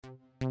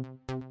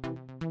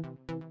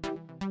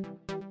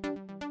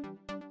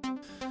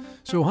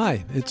So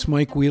hi, it's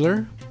Mike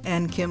Wheeler.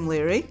 And Kim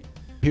Leary.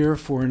 Here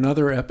for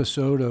another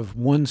episode of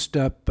One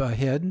Step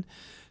Ahead.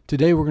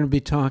 Today we're going to be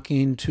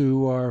talking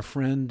to our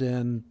friend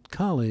and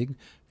colleague,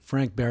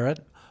 Frank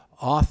Barrett,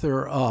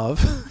 author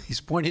of,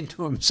 he's pointing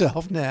to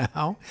himself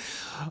now,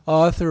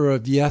 author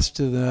of Yes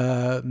to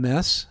the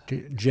Mess,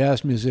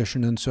 jazz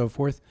musician and so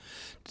forth.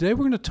 Today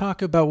we're going to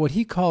talk about what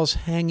he calls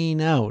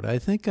hanging out. I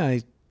think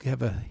I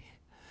have a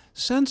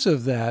sense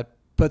of that,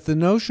 but the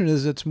notion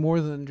is it's more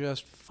than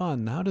just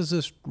fun. How does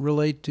this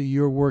relate to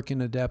your work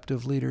in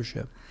adaptive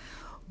leadership?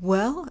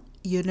 Well,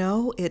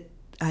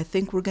 I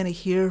think we're going to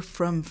hear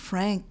from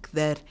Frank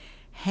that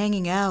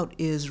hanging out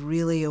is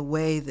really a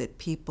way that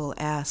people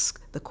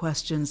ask the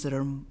questions that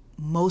are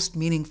most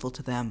meaningful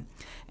to them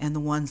and the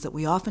ones that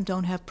we often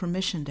don't have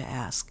permission to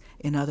ask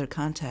in other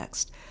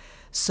contexts.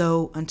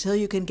 So until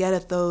you can get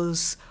at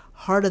those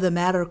heart of the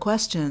matter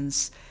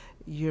questions,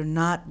 you're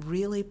not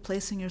really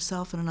placing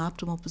yourself in an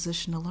optimal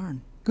position to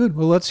learn. Good.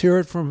 Well, let's hear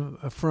it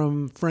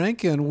from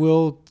Frank, and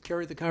we'll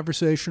carry the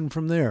conversation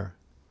from there.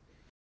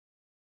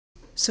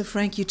 So,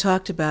 Frank, you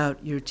talked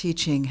about your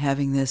teaching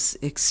having this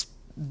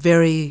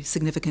very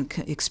significant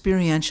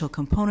experiential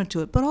component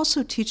to it, but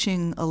also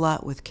teaching a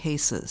lot with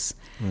cases.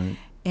 Right.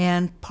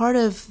 And part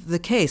of the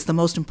case, the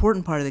most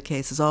important part of the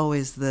case, is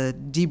always the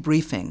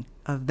debriefing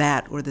of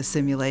that or the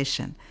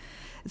simulation.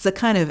 It's a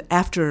kind of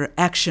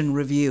after-action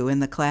review in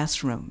the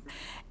classroom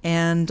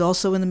and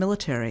also in the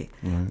military.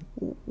 Right.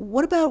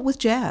 What about with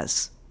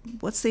jazz?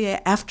 What's the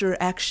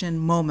after-action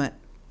moment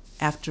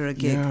after a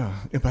gig? Yeah.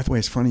 And by the way,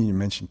 it's funny you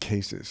mentioned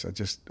cases.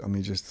 Let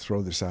me just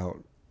throw this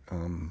out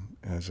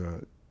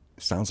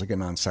sounds like a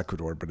non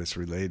sequitur, but it's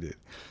related.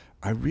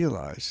 I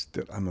realized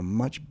that I'm a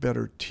much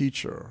better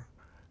teacher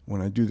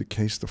when I do the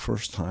case the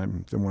first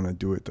time than when I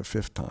do it the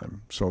fifth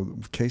time. So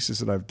cases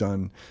that I've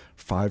done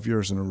 5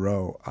 years in a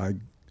row,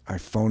 I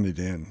phone it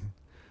in.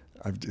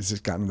 It's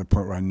just gotten to the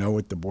point where I know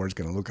what the board's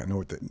going to look. I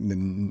know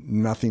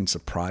nothing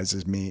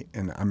surprises me,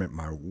 and I'm at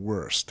my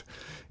worst.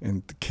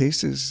 And the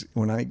cases,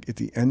 at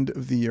the end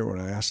of the year,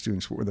 when I ask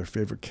students what were their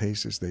favorite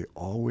cases, they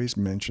always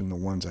mention the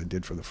ones I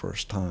did for the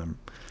first time.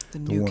 The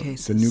new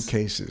cases. The new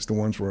cases, the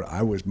ones where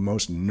I was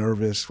most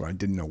nervous, where I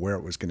didn't know where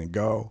it was going to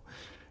go.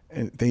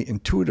 And they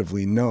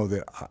intuitively know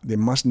that they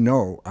must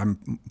know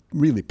I'm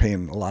really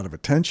paying a lot of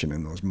attention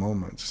in those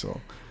moments.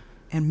 So.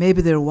 And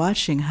maybe they're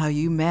watching how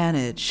you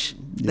manage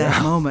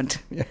that moment.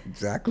 Yeah,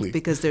 exactly.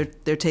 Because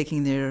they're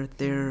taking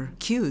their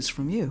cues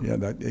from you.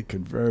 Yeah, it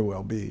could very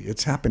well be.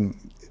 It's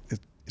happened.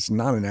 It's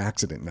not an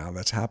accident now.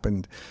 That's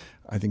happened,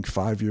 I think,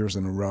 5 years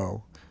in a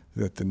row.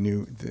 That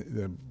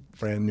the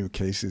brand new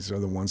cases are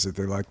the ones that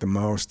they like the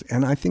most,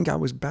 and I think I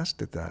was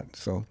best at that.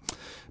 So,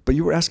 but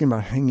you were asking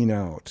about hanging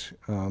out.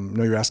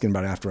 No, you're asking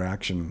about after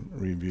action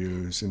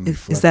reviews and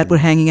is that what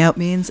hanging out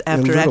means?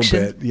 After action?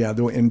 A little bit, yeah.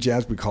 In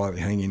jazz, we call it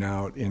hanging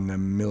out. In the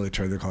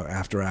military, they call it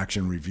after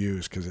action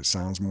reviews because it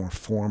sounds more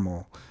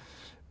formal.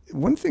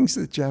 One of the things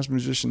that jazz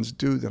musicians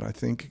do that I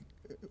think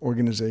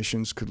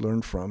organizations could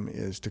learn from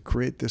is to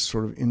create this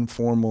sort of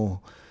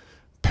informal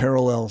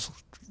parallel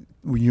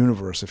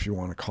universe, if you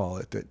want to call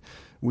it, that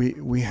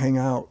we hang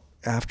out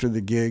after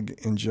the gig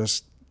and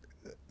just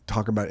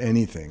talk about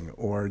anything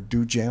or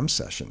do jam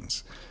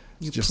sessions.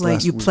 You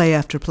play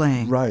after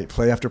playing. Right,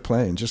 play after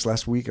playing. Just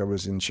last week I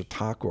was in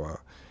Chautauqua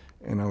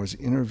and I was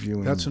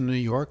interviewing. That's in New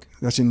York?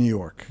 That's in New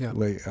York. Yeah.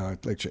 And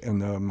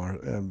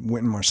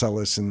Wynton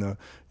Marsalis and the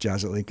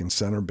Jazz at Lincoln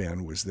Center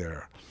band was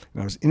there.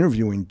 And I was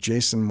interviewing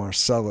Jason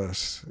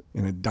Marsalis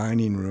in a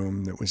dining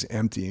room that was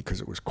empty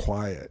because it was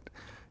quiet.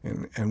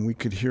 And we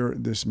could hear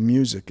this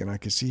music, and I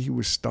could see he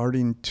was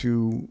starting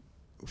to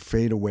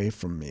fade away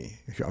from me.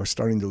 I was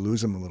starting to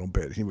lose him a little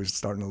bit. He was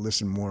starting to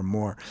listen more and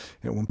more.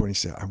 And at one point he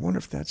said, I wonder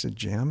if that's a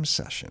jam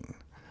session.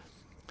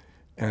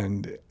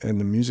 And the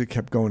music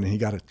kept going, and he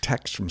got a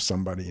text from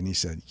somebody, and he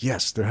said,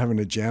 yes, they're having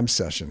a jam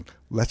session.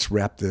 Let's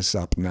wrap this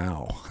up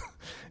now.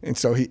 And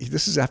so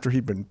this is after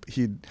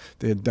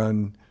they had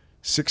done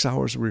 6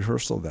 hours of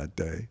rehearsal that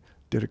day,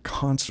 did a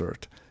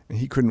concert, and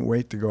he couldn't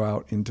wait to go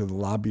out into the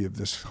lobby of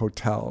this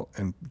hotel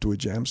and do a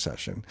jam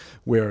session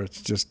where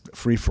it's just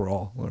free for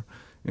all, or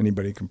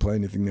anybody can play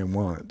anything they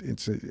want.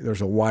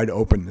 There's a wide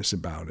openness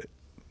about it.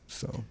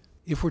 So,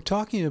 if we're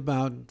talking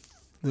about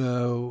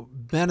the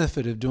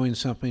benefit of doing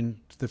something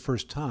the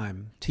first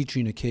time,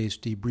 teaching a case,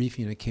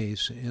 debriefing a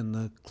case in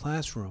the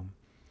classroom,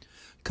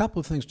 a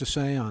couple of things to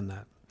say on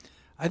that.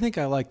 I think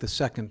I like the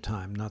second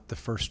time, not the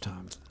first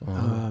time.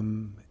 Uh-huh.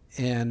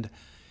 And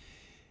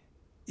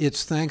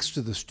it's thanks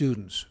to the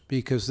students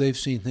because they've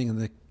seen things in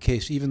the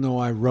case, even though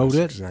I wrote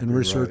That's it exactly and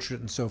researched right.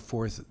 it and so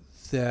forth,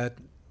 that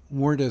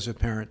weren't as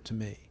apparent to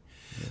me.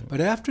 Yeah.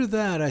 But after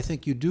that, I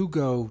think you do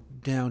go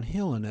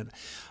downhill in it.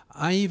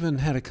 I even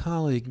had a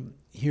colleague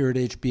here at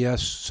HBS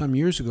some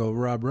years ago,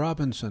 Rob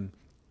Robinson,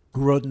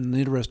 who wrote an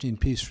interesting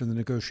piece for the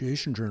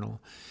Negotiation Journal.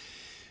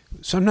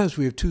 Sometimes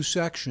we have two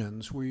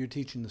sections where you're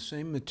teaching the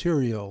same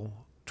material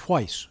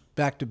twice,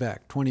 back to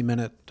back,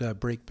 20-minute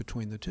break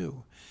between the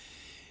two.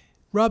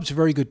 Rob's a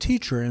very good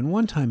teacher, and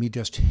one time he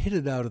just hit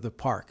it out of the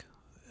park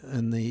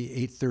in the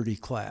 8:30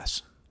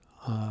 class.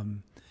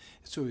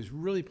 So he was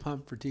really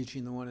pumped for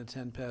teaching the one at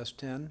 10 past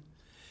 10,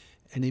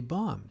 and he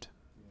bombed.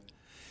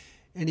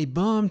 And he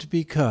bombed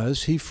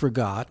because he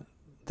forgot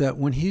that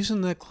when he's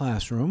in that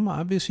classroom,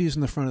 obviously he's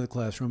in the front of the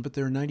classroom, but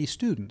there are 90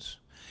 students.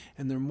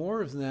 And there are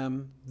more of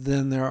them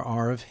than there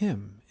are of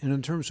him. And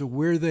in terms of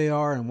where they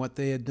are and what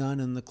they had done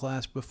in the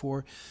class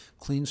before,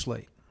 clean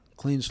slate.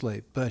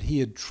 But he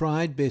had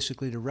tried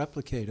basically to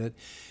replicate it,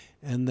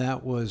 and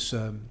that was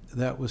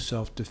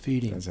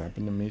self-defeating. That's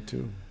happened to me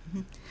too.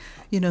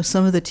 You know,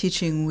 some of the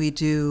teaching we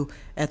do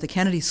at the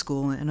Kennedy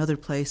School and other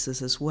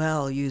places as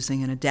well,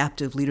 using an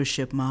adaptive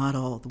leadership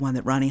model, the one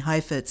that Ronnie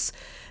Heifetz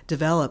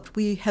developed,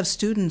 we have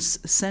students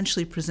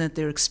essentially present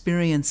their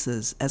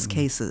experiences as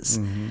cases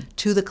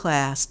to the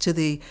class, to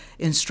the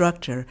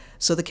instructor,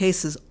 so the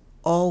case is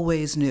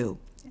always new.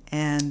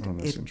 And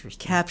it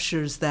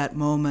captures that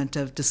moment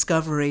of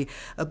discovery,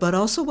 but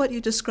also what you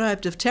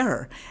described of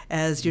terror,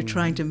 as you're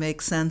trying to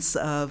make sense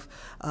of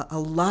a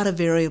lot of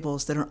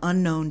variables that are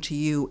unknown to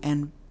you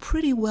and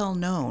pretty well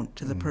known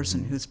to the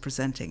person who's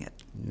presenting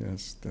it.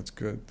 Yes, that's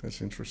good.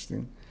 That's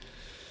interesting.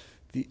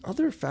 The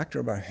other factor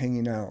about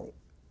hanging out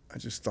I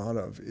just thought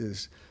of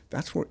is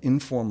that's where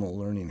informal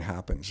learning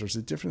happens. There's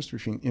a difference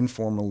between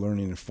informal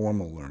learning and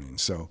formal learning.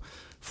 So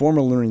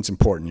formal learning is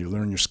important. You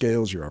learn your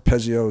scales, your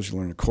arpeggios, you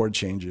learn your chord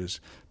changes.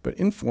 But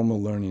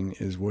informal learning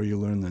is where you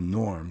learn the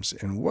norms.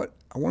 And one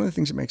of the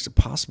things that makes it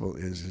possible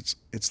is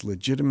it's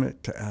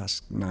legitimate to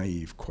ask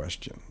naive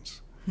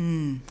questions.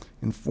 In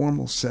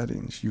formal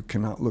settings, you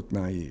cannot look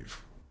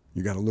naive.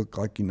 You got to look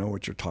like you know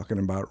what you're talking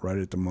about right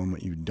at the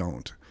moment you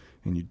don't.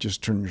 And you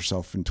just turn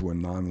yourself into a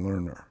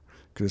non-learner.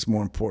 Because it's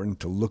more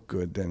important to look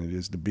good than it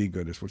is to be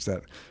good. What's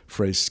that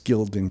phrase,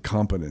 skilled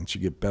incompetence.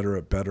 You get better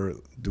at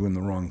doing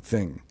the wrong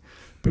thing.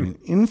 But in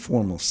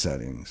informal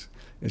settings,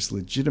 it's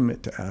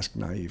legitimate to ask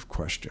naive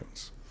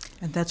questions.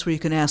 And that's where you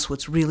can ask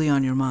what's really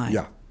on your mind.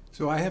 Yeah.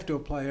 So I have to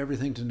apply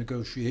everything to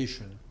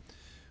negotiation.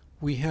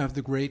 We have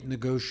the Great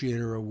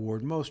Negotiator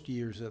Award most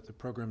years at the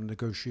Program of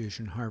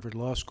Negotiation, Harvard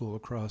Law School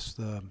across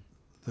the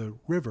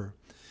river.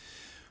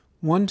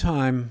 One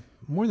time,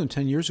 more than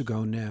 10 years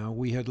ago now,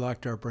 we had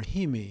Lakhdar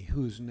Brahimi,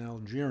 who's an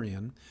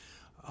Algerian,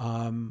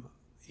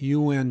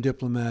 UN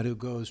diplomat who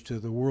goes to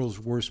the world's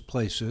worst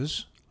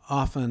places,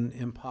 often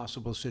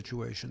impossible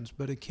situations,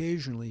 but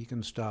occasionally he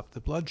can stop the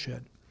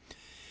bloodshed.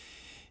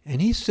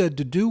 And he said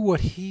to do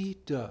what he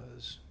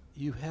does,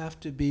 you have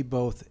to be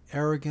both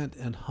arrogant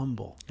and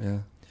humble. Yeah.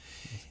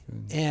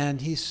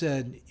 And he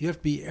said, you have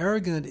to be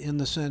arrogant in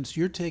the sense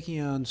you're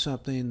taking on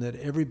something that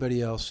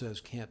everybody else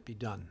says can't be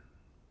done.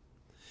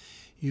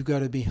 You've got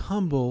to be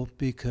humble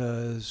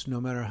because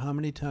no matter how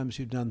many times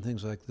you've done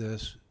things like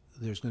this,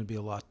 there's going to be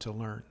a lot to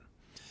learn.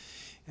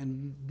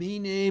 And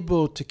being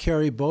able to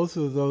carry both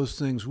of those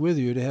things with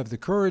you, to have the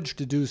courage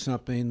to do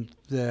something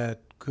that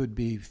could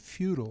be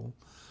futile,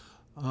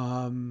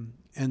 and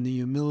the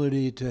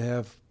humility to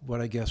have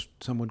what I guess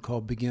some would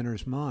call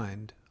beginner's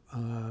mind.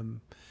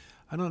 I'm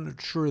not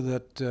sure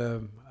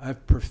that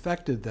I've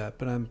perfected that,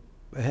 but I'm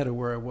ahead of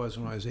where I was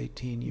when I was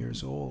 18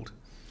 years old.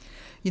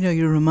 You know,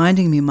 you're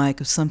reminding me, Mike,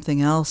 of something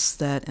else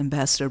that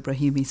Ambassador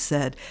Brahimi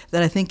said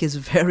that I think is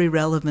very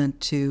relevant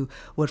to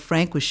what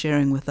Frank was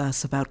sharing with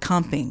us about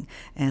comping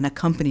and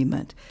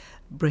accompaniment.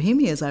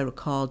 Brahimi, as I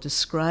recall,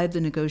 described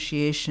the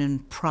negotiation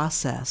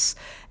process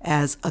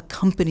as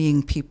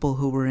accompanying people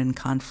who were in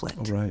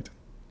conflict. Oh,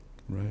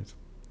 right.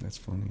 That's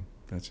funny.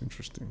 That's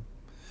interesting.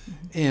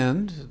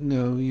 And,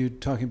 you're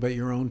talking about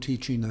your own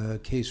teaching a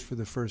case for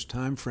the first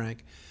time,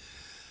 Frank.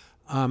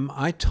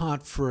 I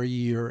taught for a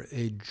year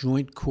a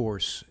joint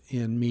course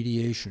in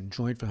mediation,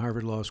 joint for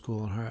Harvard Law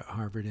School and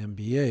Harvard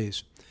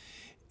MBAs.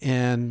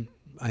 And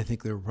I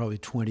think there were probably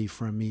 20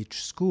 from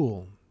each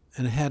school,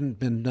 and it hadn't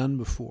been done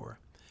before.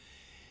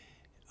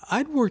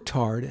 I'd worked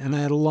hard, and I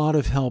had a lot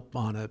of help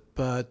on it,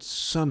 but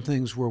some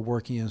things were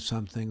working and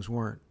some things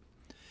weren't.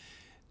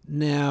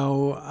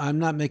 Now, I'm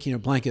not making a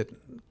blanket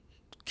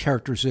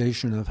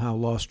characterization of how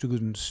law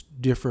students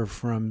differ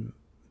from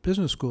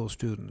business school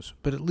students,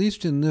 but at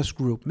least in this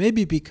group,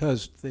 maybe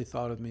because they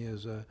thought of me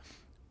as a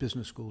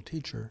business school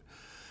teacher,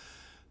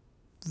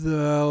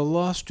 the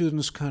law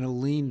students kind of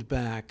leaned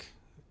back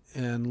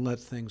and let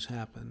things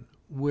happen,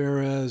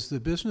 whereas the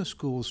business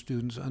school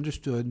students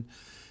understood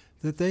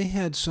that they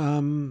had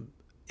some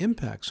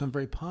impact, some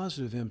very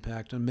positive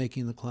impact on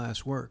making the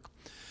class work.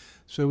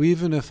 So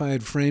even if I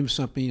had framed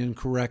something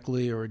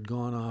incorrectly or had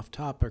gone off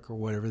topic or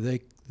whatever,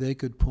 they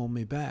could pull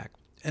me back.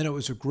 And it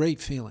was a great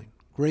feeling.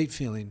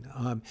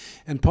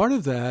 And part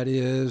of that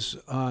is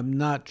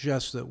not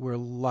just that we're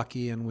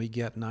lucky and we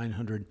get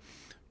 900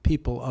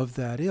 people of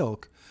that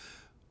ilk,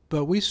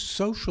 but we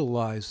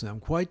socialize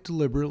them quite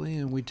deliberately,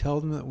 and we tell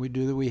them that we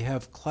do that. We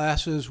have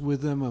classes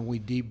with them, and we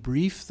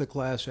debrief the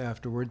class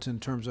afterwards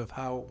in terms of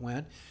how it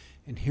went.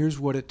 And here's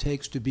what it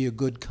takes to be a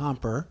good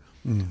comper.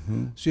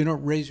 Mm-hmm. So you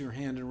don't raise your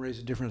hand and raise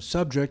a different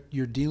subject.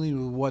 You're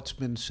dealing with what's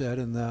been said,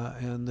 and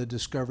the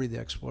discovery, the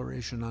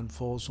exploration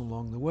unfolds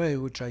along the way,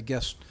 which I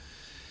guess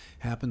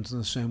happens in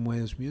the same way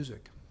as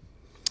music.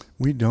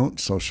 We don't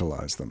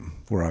socialize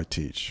them where I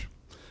teach.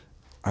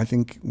 I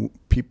think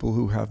people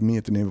who have me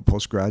at the Naval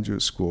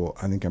Postgraduate School,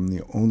 I think I'm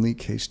the only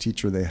case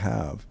teacher they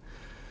have.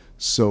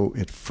 So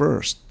at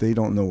first, they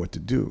don't know what to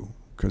do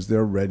because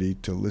they're ready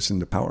to listen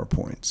to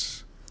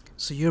PowerPoints.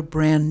 So you're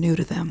brand new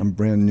to them. I'm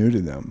brand new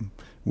to them,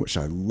 which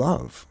I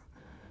love,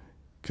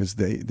 because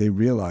they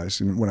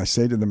realize, and when I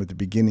say to them at the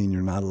beginning,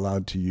 you're not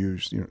allowed to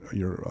use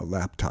your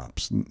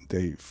laptops,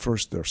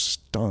 they're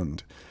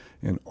stunned.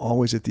 And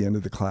always at the end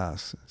of the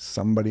class,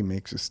 somebody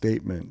makes a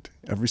statement.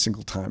 Every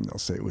single time they'll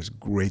say, it was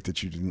great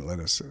that you didn't let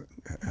us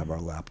have our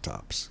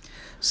laptops.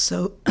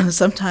 So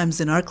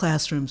sometimes in our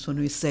classrooms, when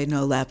we say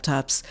no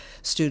laptops,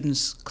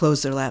 students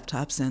close their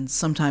laptops, and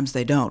sometimes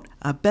they don't.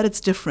 I bet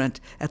it's different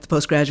at the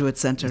Postgraduate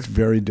Center. It's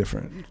very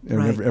different. And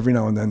Right. every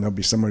now and then there'll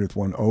be somebody with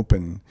one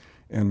open,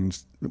 and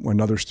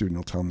another student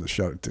will tell them to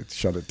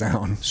shut it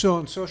down. So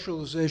in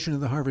socialization of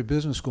the Harvard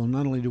Business School,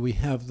 not only do we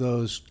have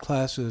those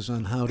classes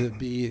on how to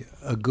be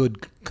a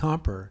good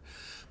comper,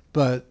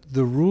 but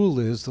the rule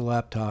is the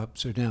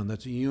laptops are down.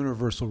 That's a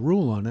universal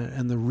rule on it.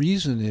 And the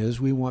reason is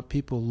we want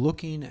people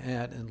looking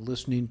at and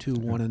listening to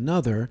one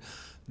another,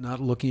 not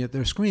looking at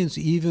their screens,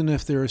 even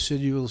if they're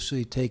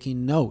assiduously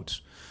taking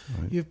notes.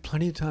 Right. You have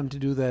plenty of time to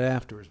do that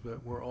afterwards,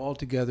 but we're all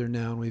together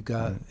now and we've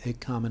got a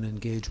common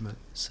engagement.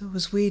 So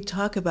as we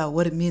talk about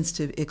what it means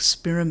to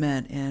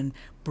experiment and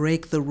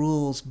break the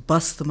rules,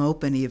 bust them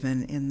open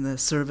even in the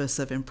service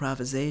of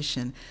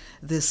improvisation,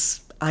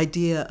 this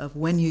idea of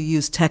when you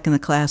use tech in the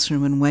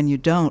classroom and when you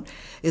don't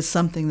is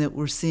something that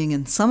we're seeing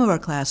in some of our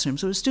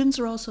classrooms where students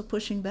are also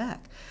pushing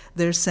back.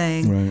 They're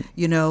saying,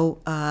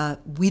 Right.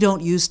 We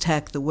don't use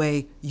tech the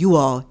way you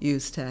all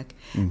use tech.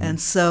 Mm-hmm. And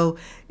so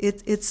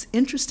it's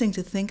interesting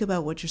to think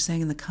about what you're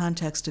saying in the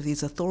context of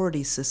these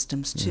authority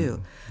systems,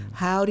 too. Mm-hmm.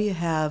 How do you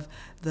have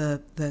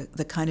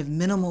the kind of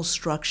minimal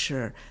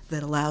structure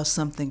that allows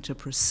something to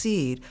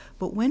proceed,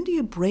 but when do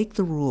you break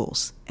the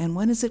rules? And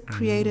when is it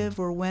creative,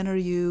 or when are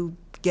you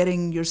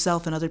getting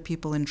yourself and other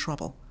people in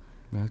trouble?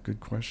 That's a good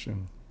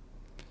question.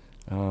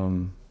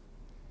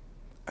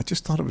 I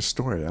just thought of a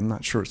story. I'm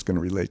not sure it's going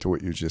to relate to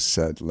what you just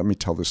said. Let me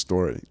tell the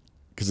story,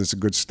 because it's a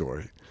good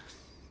story.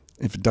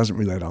 If it doesn't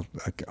relate,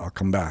 I'll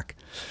come back,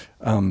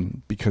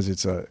 because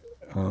it's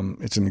an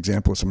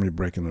example of somebody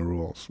breaking the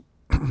rules.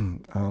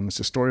 It's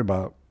a story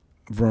about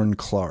Vern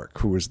Clark,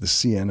 who was the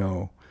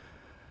CNO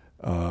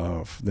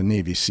of the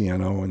Navy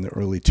CNO in the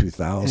early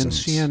 2000s. And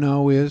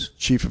CNO is?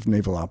 Chief of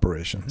Naval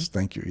Operations. Mm-hmm.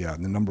 Thank you. Yeah,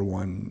 the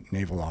 #1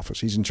 naval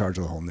office. He's in charge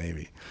of the whole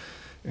Navy.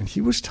 And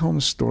he was telling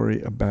a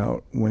story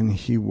about when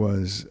he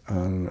was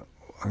on,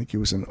 I think he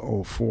was in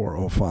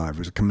 04, 05. He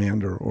was a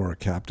commander or a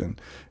captain,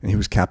 and he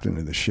was captain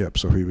of the ship.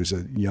 So he was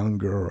a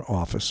younger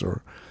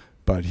officer,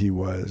 but he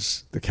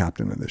was the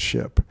captain of the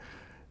ship.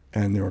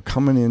 And they were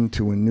coming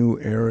into a new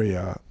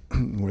area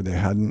where they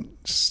hadn't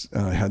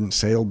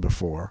sailed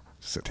before.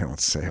 They don't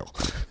sail,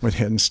 but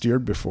hadn't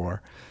steered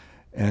before.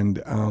 And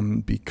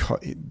because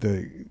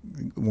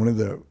one of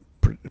the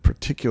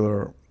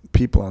particular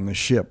people on the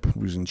ship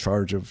who was in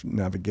charge of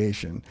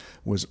navigation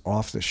was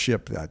off the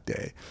ship that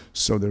day.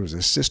 So there was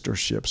a sister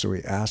ship. So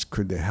he asked,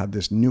 could they have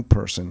this new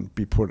person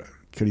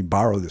could he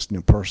borrow this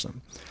new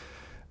person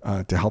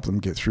to help them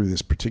get through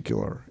this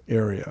particular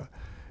area?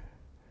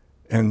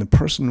 And the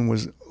person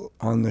was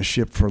on the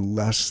ship for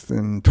less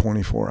than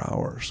 24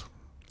 hours.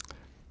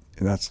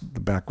 And that's the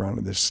background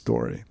of this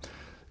story.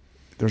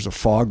 There's a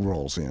fog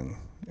rolls in,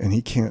 and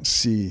he can't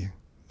see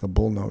the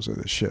bullnose of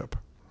the ship.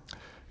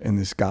 And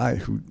this guy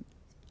who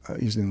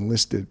he's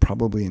enlisted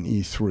probably in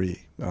E3,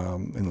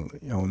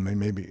 and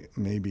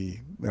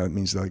maybe that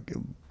means like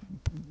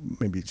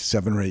maybe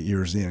 7 or 8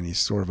 years in. He's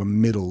sort of a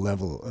middle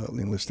level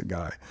enlisted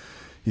guy.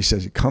 He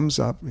says he comes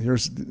up.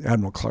 Here's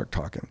Admiral Clark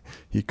talking.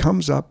 He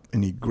comes up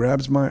and he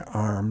grabs my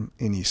arm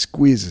and he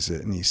squeezes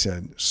it, and he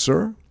said,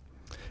 "Sir,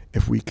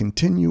 if we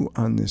continue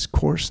on this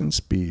course and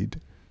speed,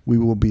 we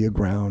will be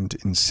aground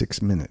in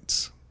 6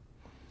 minutes."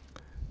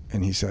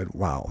 And he said,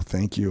 "Wow,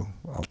 thank you.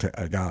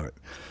 I got it."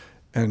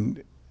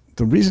 And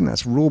the reason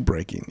that's rule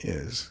breaking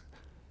is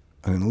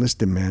an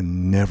enlisted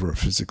man never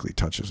physically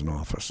touches an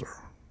officer,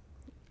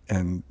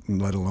 and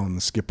let alone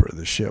the skipper of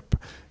the ship.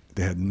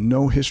 They had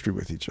no history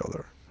with each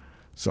other.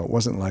 So it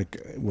wasn't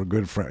like we're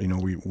good friends,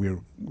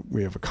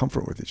 we have a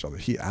comfort with each other.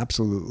 He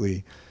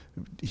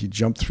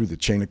jumped through the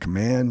chain of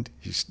command.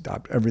 He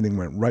stopped, everything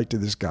went right to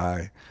this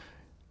guy.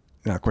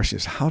 Now the question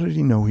is, how did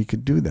he know he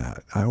could do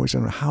that? I always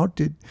wonder,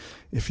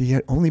 if he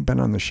had only been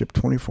on the ship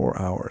 24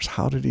 hours,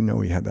 how did he know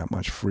he had that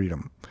much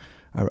freedom?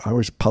 I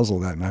always puzzle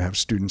that, and I have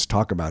students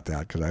talk about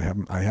that because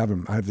I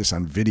have this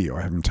on video.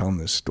 I have them telling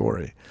this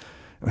story.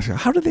 And I say,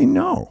 how did they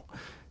know?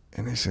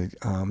 And they say,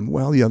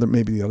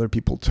 maybe the other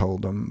people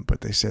told them,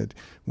 but they said,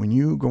 when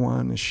you go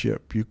on a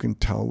ship, you can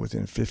tell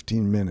within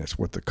 15 minutes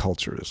what the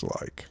culture is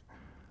like.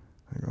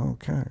 I go,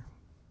 okay.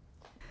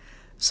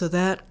 So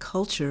that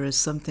culture is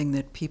something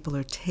that people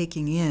are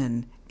taking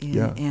in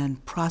Yeah.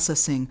 and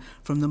processing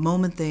from the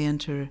moment they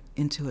enter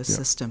into a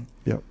system.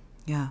 Yep.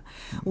 Yeah.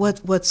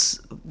 What's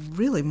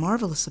really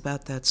marvelous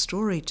about that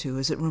story, too,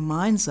 is it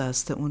reminds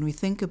us that when we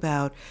think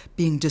about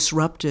being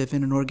disruptive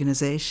in an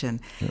organization,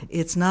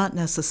 it's not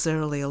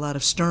necessarily a lot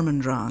of Sturm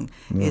und Drang.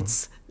 No.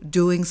 It's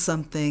doing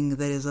something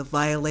that is a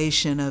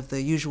violation of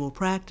the usual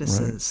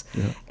practices.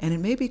 Right. Yeah. And it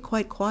may be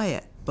quite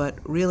quiet, but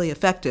really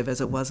effective,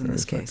 as it was in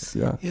this case.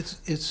 Yeah.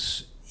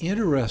 It's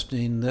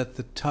interesting that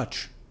the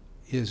touch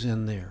is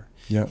in there.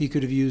 Yeah. He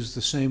could have used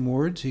the same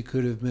words. He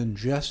could have been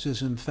just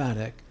as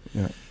emphatic.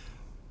 Yeah.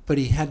 But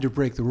he had to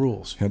break the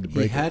rules. Had to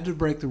break he had to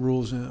break the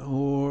rules in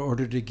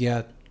order to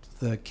get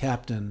the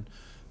captain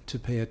to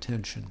pay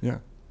attention. Yeah.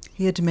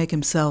 He had to make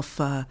himself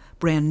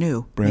brand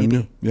new. Brand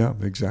maybe. new. Yeah,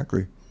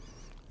 exactly.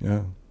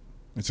 Yeah.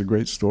 It's a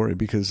great story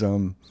because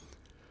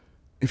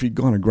if he'd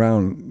gone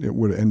aground, it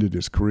would have ended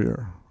his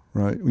career,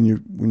 right? When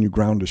you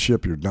ground a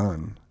ship, you're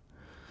done.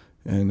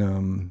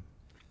 And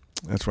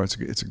that's why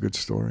it's a good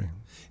story.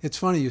 It's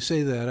funny you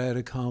say that. I had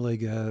a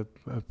colleague at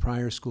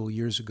prior school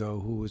years ago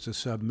who was a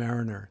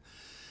submariner,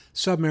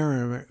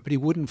 but he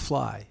wouldn't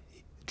fly.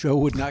 Joe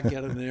would not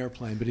get on an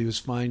airplane, but he was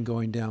fine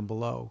going down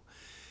below.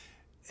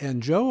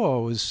 And Joe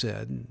always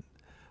said,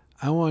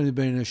 I wanted to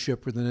be in a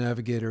ship where the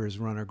navigator is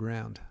run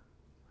aground.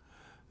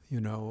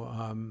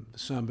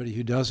 Somebody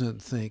who doesn't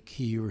think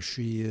he or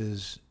she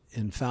is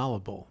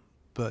infallible,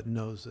 but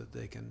knows that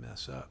they can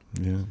mess up.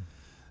 Yeah.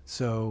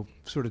 So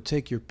sort of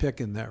take your pick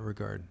in that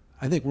regard.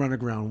 I think run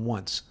aground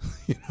once.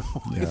 Yeah.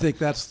 I think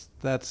that's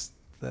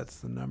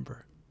the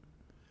number.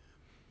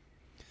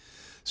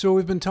 So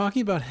we've been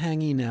talking about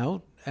hanging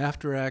out,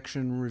 after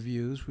action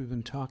reviews. We've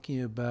been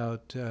talking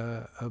about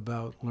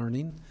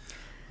learning.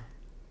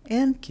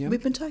 And Kim?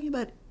 we've been talking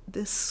about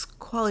this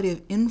quality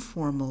of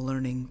informal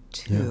learning,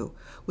 too,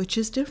 which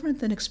is different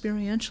than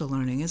experiential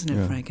learning, isn't it,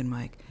 Yeah. Frank and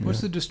Mike?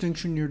 What's the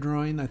distinction you're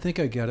drawing? I think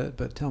I get it,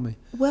 but tell me.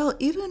 Well,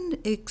 even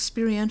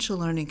experiential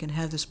learning can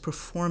have this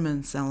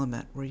performance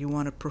element where you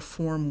want to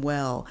perform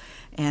well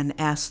and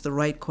ask the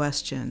right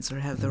questions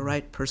or have the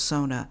right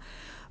persona.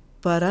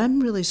 But I'm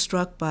really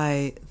struck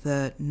by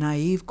the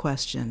naive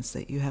questions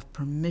that you have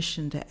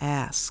permission to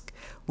ask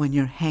when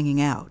you're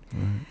hanging out.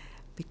 Right.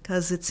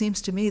 Because it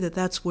seems to me that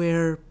that's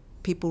where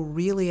people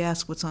really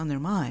ask what's on their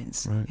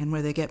minds, Right. and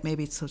where they get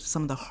maybe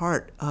some of the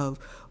heart of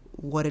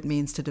what it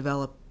means to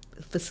develop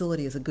a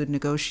facility as a good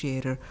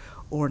negotiator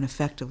or an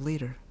effective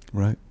leader.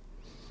 Right.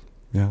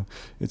 Yeah.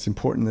 It's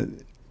important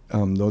that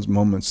those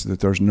moments that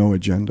there's no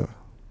agenda.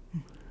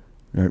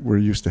 Right? We're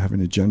used to having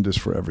agendas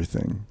for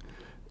everything.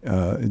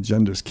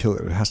 Agendas kill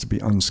it. It has to be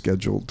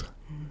unscheduled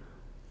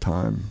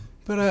time.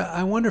 But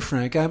I wonder,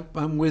 Frank,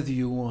 I'm with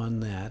you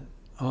on that.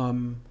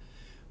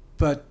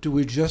 But do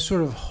we just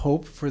sort of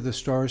hope for the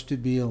stars to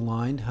be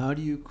aligned? How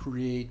do you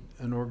create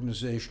an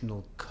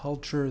organizational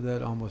culture?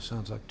 That almost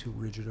sounds like too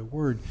rigid a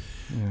word.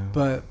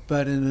 Yeah.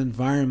 But in an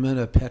environment,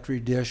 a Petri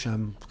dish,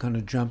 I'm kind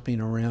of jumping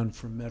around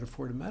from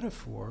metaphor to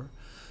metaphor,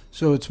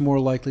 so it's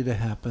more likely to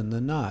happen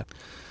than not.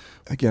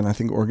 Again, I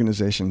think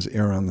organizations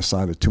err on the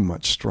side of too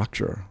much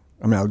structure.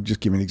 I mean, I'll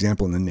just give you an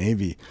example. In the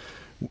Navy,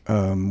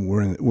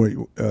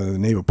 the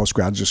Naval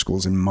Postgraduate School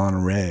is in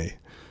Monterey.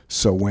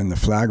 So when the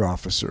flag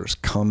officers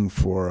come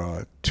for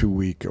a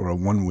 2-week or a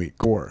 1-week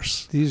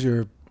course, These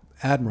are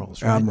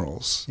admirals, right?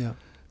 admirals, Yeah.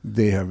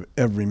 they have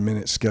every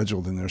minute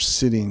scheduled, and they're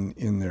sitting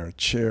in their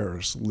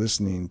chairs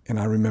listening. And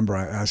I remember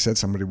I said to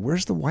somebody,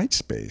 "Where's the white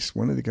space?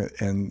 When are they going?"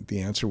 And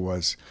the answer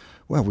was,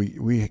 "Well,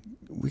 we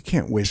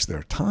can't waste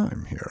their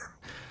time here."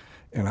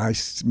 And I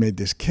made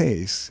this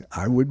case.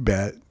 I would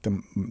bet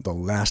the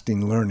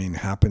lasting learning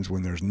happens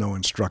when there's no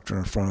instructor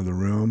in front of the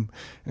room,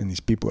 and these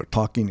people are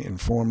talking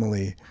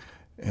informally.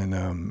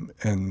 And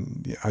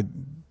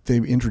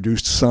they've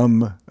introduced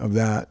some of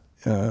that,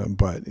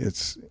 but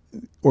it's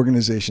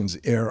organizations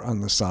err on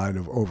the side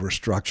of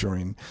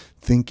over-structuring,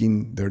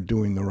 thinking they're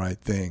doing the right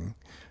thing,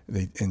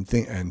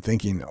 and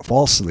thinking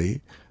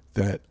falsely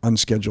that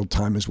unscheduled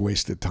time is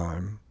wasted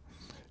time.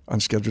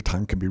 Unscheduled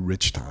time can be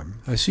rich time.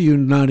 I see you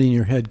nodding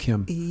your head,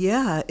 Kim.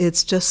 Yeah,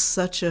 it's just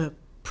such a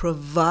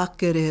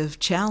provocative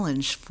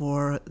challenge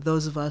for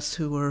those of us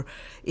who are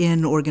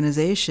in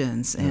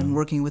organizations and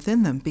working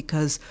within them,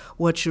 because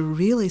what you're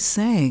really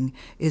saying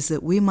is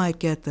that we might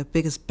get the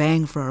biggest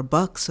bang for our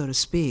buck, so to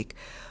speak,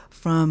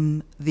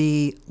 from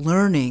the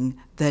learning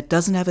that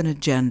doesn't have an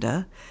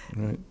agenda,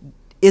 Right.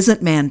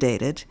 isn't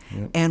mandated,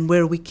 Yep. and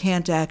where we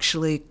can't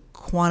actually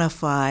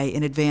quantify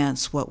in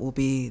advance what will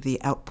be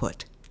the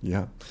output.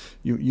 Yeah.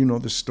 You know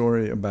the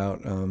story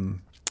about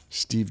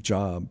Steve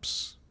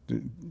Jobs.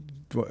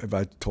 Have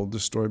I told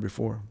this story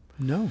before?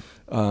 No.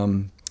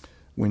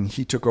 When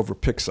he took over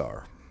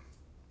Pixar,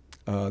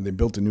 they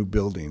built a new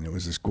building. It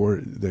was this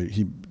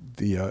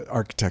the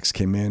architects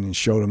came in and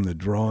showed him the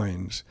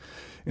drawings,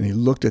 and he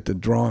looked at the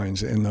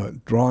drawings, and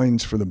the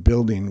drawings for the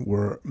building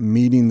were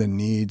meeting the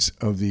needs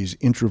of these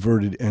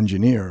introverted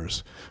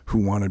engineers who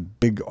wanted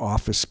big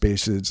office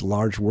spaces,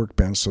 large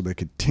workbench, so they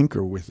could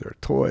tinker with their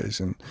toys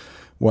and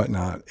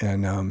whatnot.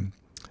 And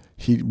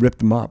he ripped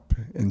them up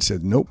and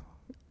said, "Nope."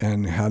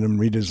 and had them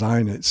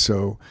redesign it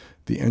so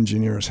the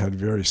engineers had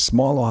very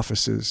small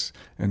offices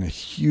and a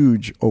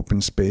huge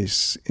open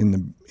space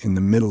in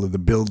the middle of the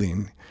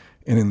building.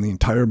 And in the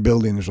entire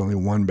building, there's only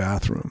one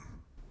bathroom.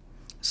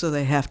 So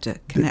they have to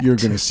connect. You're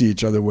going to see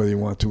each other whether you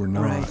want to or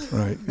not,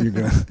 right? You're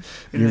going to,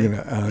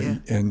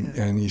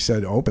 and he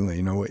said openly,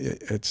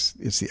 it's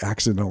the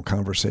accidental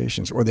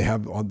conversations, or they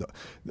have all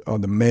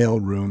the mail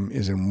room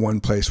is in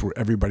one place where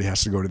everybody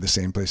has to go to the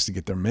same place to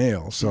get their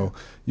mail. So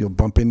you'll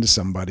bump into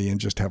somebody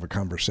and just have a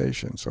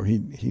conversation. So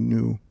he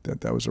knew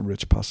that was a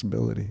rich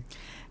possibility.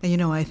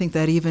 And I think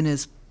that even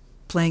is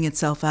playing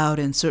itself out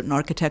in certain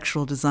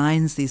architectural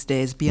designs these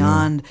days,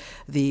 beyond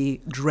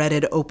the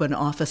dreaded open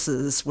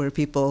offices where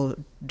people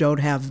don't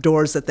have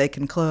doors that they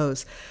can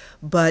close.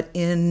 But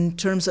in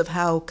terms of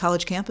how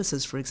college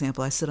campuses, for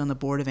example, I sit on the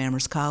board of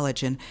Amherst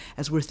College, and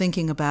as we're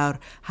thinking about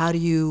how do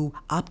you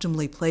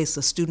optimally place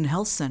a student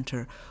health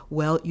center,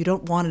 well, you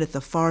don't want it at the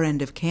far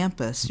end of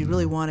campus. You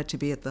really want it to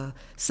be at the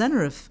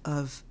center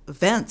of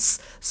events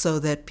so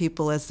that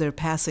people, as they're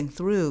passing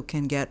through,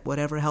 can get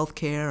whatever health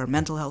care or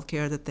mental health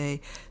care that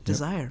they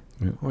desire.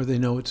 Yeah. Or they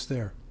know it's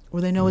there. Or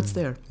they know it's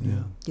there.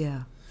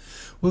 Yeah.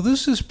 Well,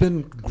 this has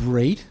been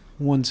great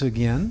once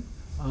again.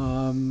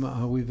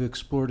 We've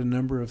explored a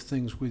number of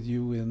things with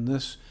you in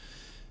this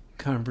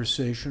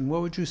conversation.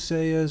 What would you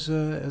say as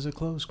a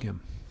close,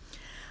 Kim?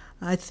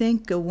 I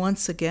think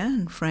once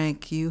again,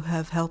 Frank, you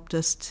have helped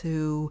us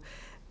to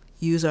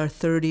use our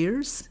third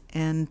ears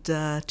and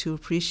to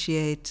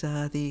appreciate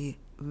the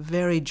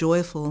very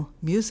joyful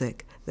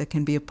music that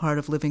can be a part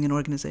of living in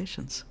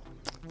organizations.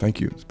 Thank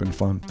you. It's been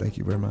fun. Thank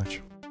you very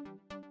much.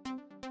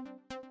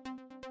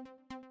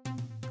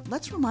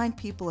 Let's remind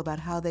people about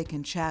how they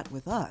can chat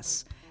with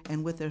us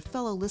and with their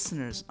fellow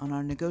listeners on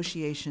our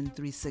Negotiation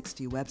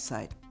 360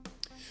 website.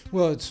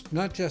 Well, it's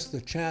not just the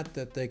chat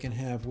that they can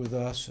have with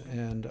us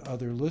and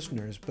other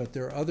listeners, but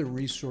there are other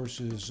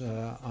resources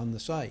on the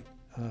site.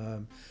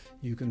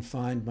 You can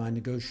find my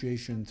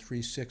Negotiation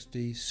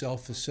 360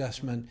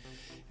 self-assessment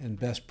and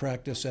best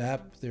practice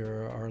app.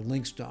 There are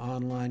links to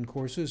online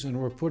courses, and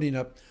we're putting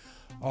up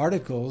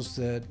articles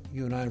that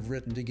you and I have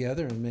written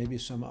together, and maybe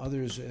some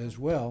others as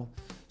well.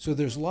 So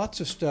there's lots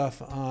of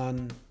stuff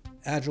on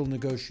agile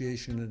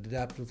negotiation and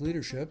adaptive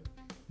leadership.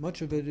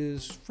 Much of it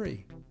is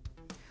free.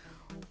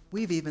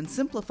 We've even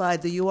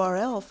simplified the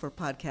URL for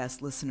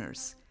podcast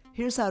listeners.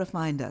 Here's how to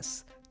find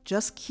us.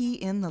 Just key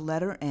in the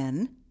letter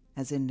N,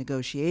 as in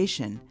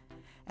negotiation,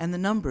 and the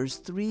numbers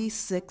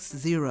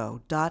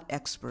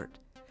 360.expert.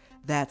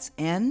 That's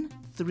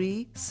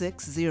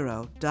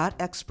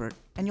N360.expert,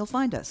 and you'll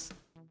find us.